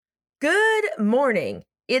Good morning.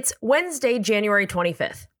 It's Wednesday, January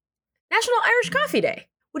 25th. National Irish Coffee Day,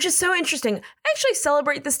 which is so interesting. I actually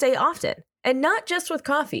celebrate this day often, and not just with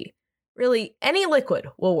coffee. Really, any liquid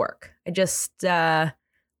will work. I just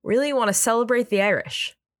really want to celebrate the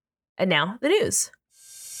Irish. And now, the news.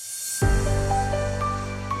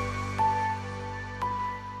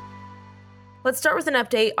 Let's start with an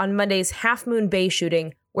update on Monday's Half Moon Bay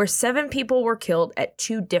shooting, where 7 people were killed at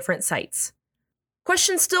 2 different sites.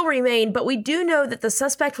 Questions still remain, but we do know that the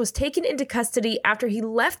suspect was taken into custody after he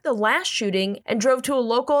left the last shooting and drove to a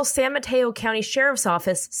local San Mateo County Sheriff's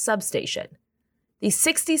Office substation. The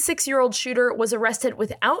 66-year-old shooter was arrested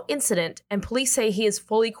without incident, and police say he is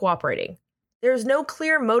fully cooperating. There is no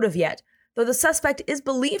clear motive yet, though the suspect is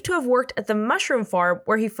believed to have worked at the mushroom farm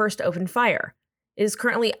where he first opened fire. It is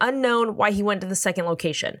currently unknown why he went to the second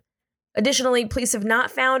location. Additionally, police have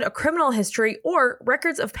not found a criminal history or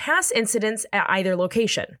records of past incidents at either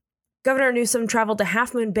location. Governor Newsom traveled to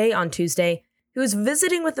Half Moon Bay on Tuesday. He was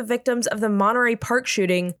visiting with the victims of the Monterey Park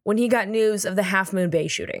shooting when he got news of the Half Moon Bay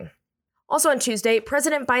shooting. Also on Tuesday,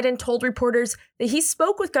 President Biden told reporters that he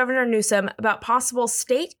spoke with Governor Newsom about possible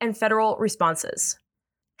state and federal responses.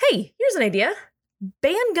 Hey, here's an idea.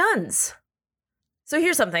 Ban guns. So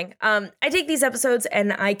here's something. I take these episodes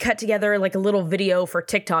and I cut together like a little video for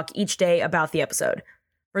TikTok each day about the episode.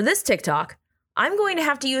 For this TikTok, I'm going to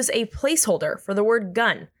have to use a placeholder for the word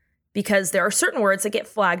gun because there are certain words that get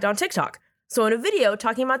flagged on TikTok. So in a video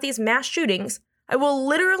talking about these mass shootings, I will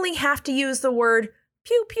literally have to use the word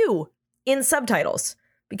pew pew in subtitles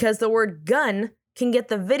because the word gun can get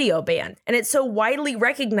the video banned. And it's so widely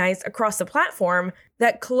recognized across the platform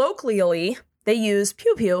that colloquially they use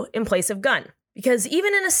pew pew in place of gun. Because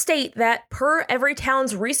even in a state that, per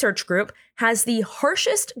Everytown's research group, has the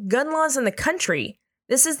harshest gun laws in the country,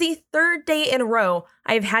 this is the 3rd day in a row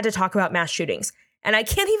I have had to talk about mass shootings. And I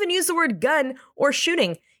can't even use the word gun or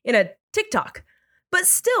shooting in a TikTok. But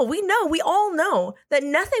still, we all know that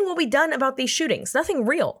nothing will be done about these shootings, nothing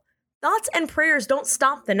real. Thoughts and prayers don't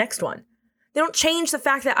stop the next one. They don't change the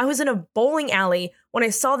fact that I was in a bowling alley when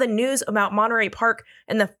I saw the news about Monterey Park,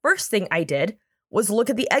 and the first thing I did was look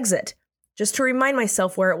at the exit, just to remind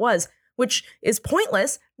myself where it was, which is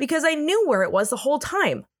pointless because I knew where it was the whole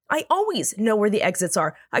time. I always know where the exits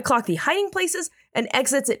are. I clock the hiding places and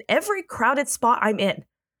exits at every crowded spot I'm in.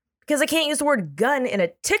 Because I can't use the word gun in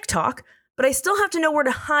a TikTok, but I still have to know where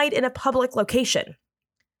to hide in a public location.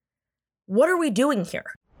 What are we doing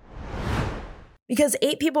here? Because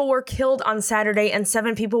 8 people were killed on Saturday and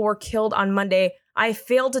 7 people were killed on Monday, I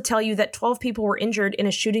failed to tell you that 12 people were injured in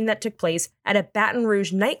a shooting that took place at a Baton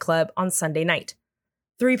Rouge nightclub on Sunday night.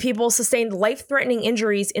 3 people sustained life-threatening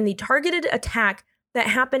injuries in the targeted attack that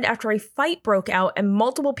happened after a fight broke out and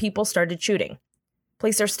multiple people started shooting.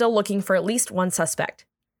 Police are still looking for at least one suspect.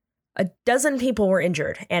 12 people were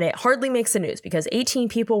injured, and it hardly makes the news because 18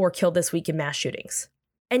 people were killed this week in mass shootings.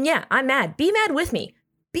 And yeah, I'm mad. Be mad with me.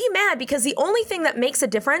 Be mad because the only thing that makes a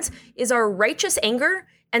difference is our righteous anger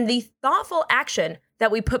and the thoughtful action that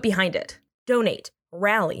we put behind it. Donate,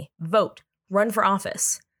 rally, vote, run for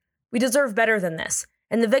office. We deserve better than this,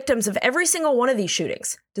 and the victims of every single one of these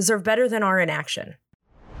shootings deserve better than our inaction.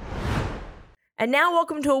 And now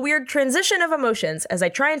welcome to a weird transition of emotions as I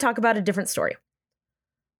try and talk about a different story.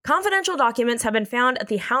 Confidential documents have been found at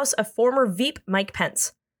the house of former Veep Mike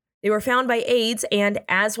Pence. They were found by aides and,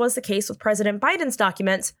 as was the case with President Biden's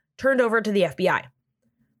documents, turned over to the FBI.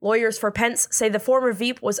 Lawyers for Pence say the former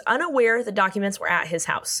Veep was unaware the documents were at his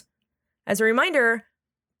house. As a reminder,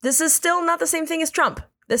 this is still not the same thing as Trump.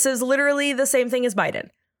 This is literally the same thing as Biden.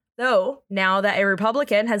 Though, now that a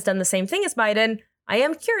Republican has done the same thing as Biden, I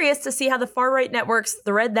am curious to see how the far-right networks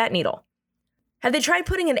thread that needle. Have they tried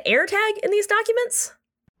putting an AirTag in these documents?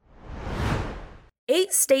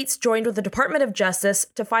 8 states joined with the Department of Justice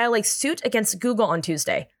to file a suit against Google on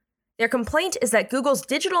Tuesday. Their complaint is that Google's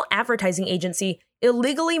digital advertising agency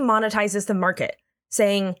illegally monetizes the market,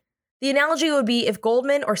 saying, the analogy would be if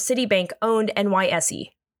Goldman or Citibank owned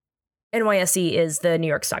NYSE. NYSE is the New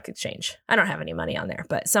York Stock Exchange. I don't have any money on there,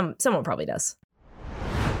 but someone probably does.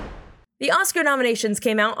 The Oscar nominations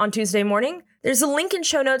came out on Tuesday morning. There's a link in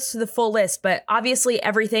show notes to the full list, but obviously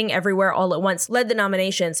Everything Everywhere All at Once led the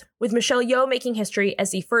nominations, with Michelle Yeoh making history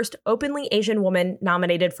as the first openly Asian woman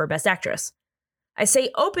nominated for Best Actress. I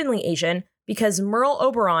say openly Asian because Merle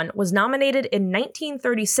Oberon was nominated in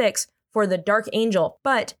 1936 for The Dark Angel,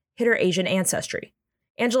 but hid her Asian ancestry.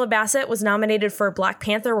 Angela Bassett was nominated for Black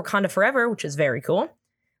Panther Wakanda Forever, which is very cool.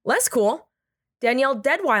 Less cool, Danielle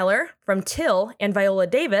Deadwyler from Till and Viola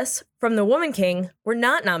Davis from The Woman King were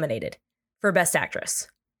not nominated for Best Actress.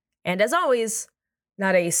 And as always,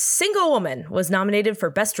 Not a single woman was nominated for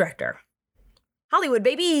Best Director. Hollywood,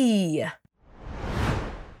 baby!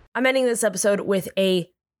 I'm ending this episode with a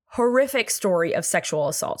horrific story of sexual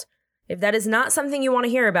assault. If that is not something you want to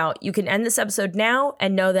hear about, you can end this episode now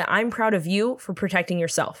and know that I'm proud of you for protecting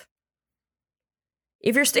yourself.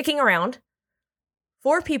 If you're sticking around,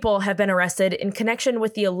 4 people have been arrested in connection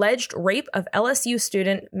with the alleged rape of LSU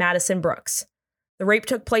student Madison Brooks. The rape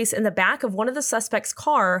took place in the back of one of the suspects'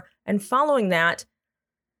 car, and following that,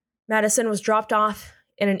 Madison was dropped off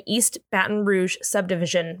in an East Baton Rouge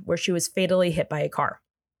subdivision where she was fatally hit by a car.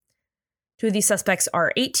 2 of these suspects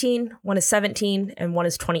are 18, one is 17, and one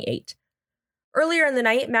is 28. Earlier in the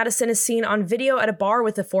night, Madison is seen on video at a bar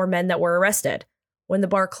with the 4 men that were arrested. When the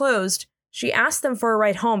bar closed, she asked them for a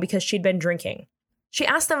ride home because she'd been drinking. She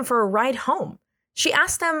asked them for a ride home. She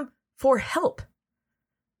asked them for help.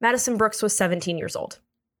 Madison Brooks was 17 years old.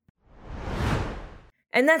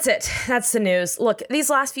 And that's it. That's the news. Look, these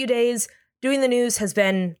last few days, doing the news has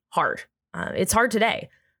been hard. It's hard today.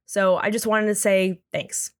 So I just wanted to say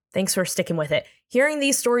thanks. Thanks for sticking with it. Hearing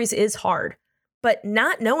these stories is hard, but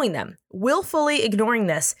not knowing them, willfully ignoring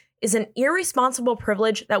this, is an irresponsible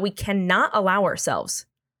privilege that we cannot allow ourselves.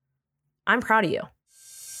 I'm proud of you.